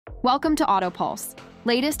Welcome to AutoPulse,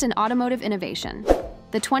 latest in automotive innovation.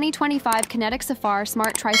 The 2025 Kinetic Safar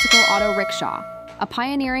Smart Tricycle Auto Rickshaw, a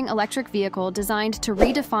pioneering electric vehicle designed to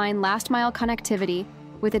redefine last-mile connectivity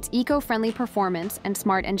with its eco-friendly performance and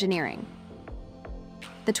smart engineering.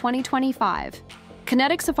 The 2025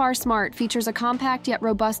 Kinetic Safar Smart features a compact yet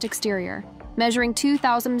robust exterior, measuring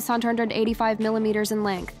 2,785 millimeters in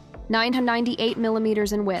length, 998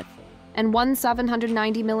 millimeters in width, and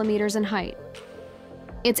 1,790 millimeters in height.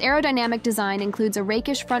 Its aerodynamic design includes a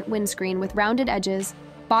rakish front windscreen with rounded edges,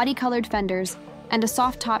 body-colored fenders, and a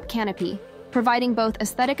soft-top canopy, providing both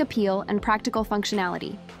aesthetic appeal and practical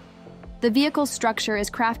functionality. The vehicle's structure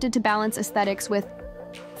is crafted to balance aesthetics with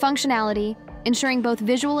functionality, ensuring both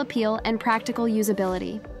visual appeal and practical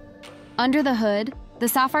usability. Under the hood, the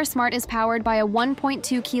Safar Smart is powered by a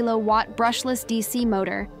 1.2 kilowatt brushless DC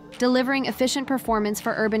motor, delivering efficient performance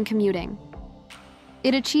for urban commuting.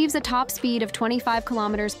 It achieves a top speed of 25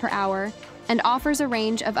 kilometers per hour and offers a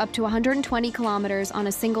range of up to 120 kilometers on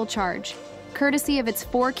a single charge, courtesy of its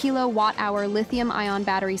 4 kilowatt-hour lithium-ion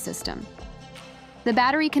battery system. The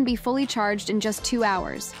battery can be fully charged in just 2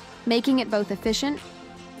 hours, making it both efficient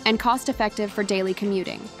and cost-effective for daily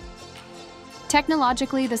commuting.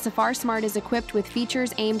 Technologically, the Safar Smart is equipped with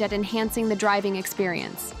features aimed at enhancing the driving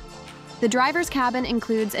experience. The driver's cabin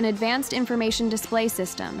includes an advanced information display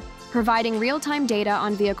system, providing real-time data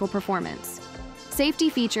on vehicle performance. Safety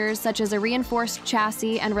features such as a reinforced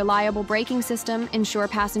chassis and reliable braking system ensure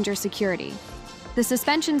passenger security. The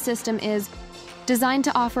suspension system is designed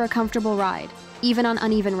to offer a comfortable ride, even on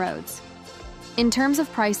uneven roads. In terms of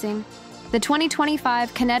pricing, the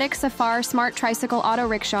 2025 Kinetic Safar Smart Tricycle Auto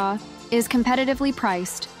Rickshaw is competitively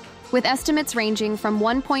priced, with estimates ranging from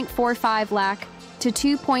 1.45 lakh to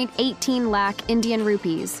 2.18 lakh Indian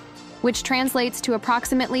rupees, which translates to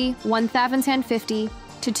approximately 1,050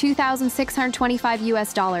 to 2,625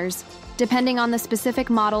 US dollars, depending on the specific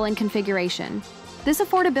model and configuration. This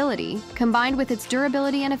affordability, combined with its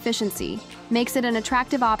durability and efficiency, makes it an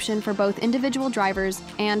attractive option for both individual drivers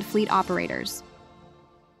and fleet operators.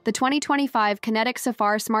 The 2025 Kinetic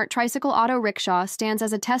Safar Smart Tricycle Auto Rickshaw stands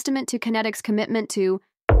as a testament to Kinetic's commitment to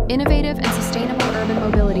innovative and sustainable urban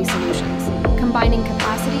mobility solutions, combining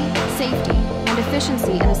capacity, safety, and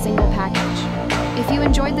efficiency in a single package. If you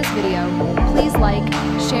enjoyed this video, please like,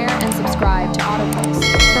 share, and subscribe to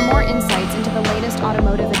AutoPulse for more insights into the latest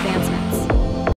automotive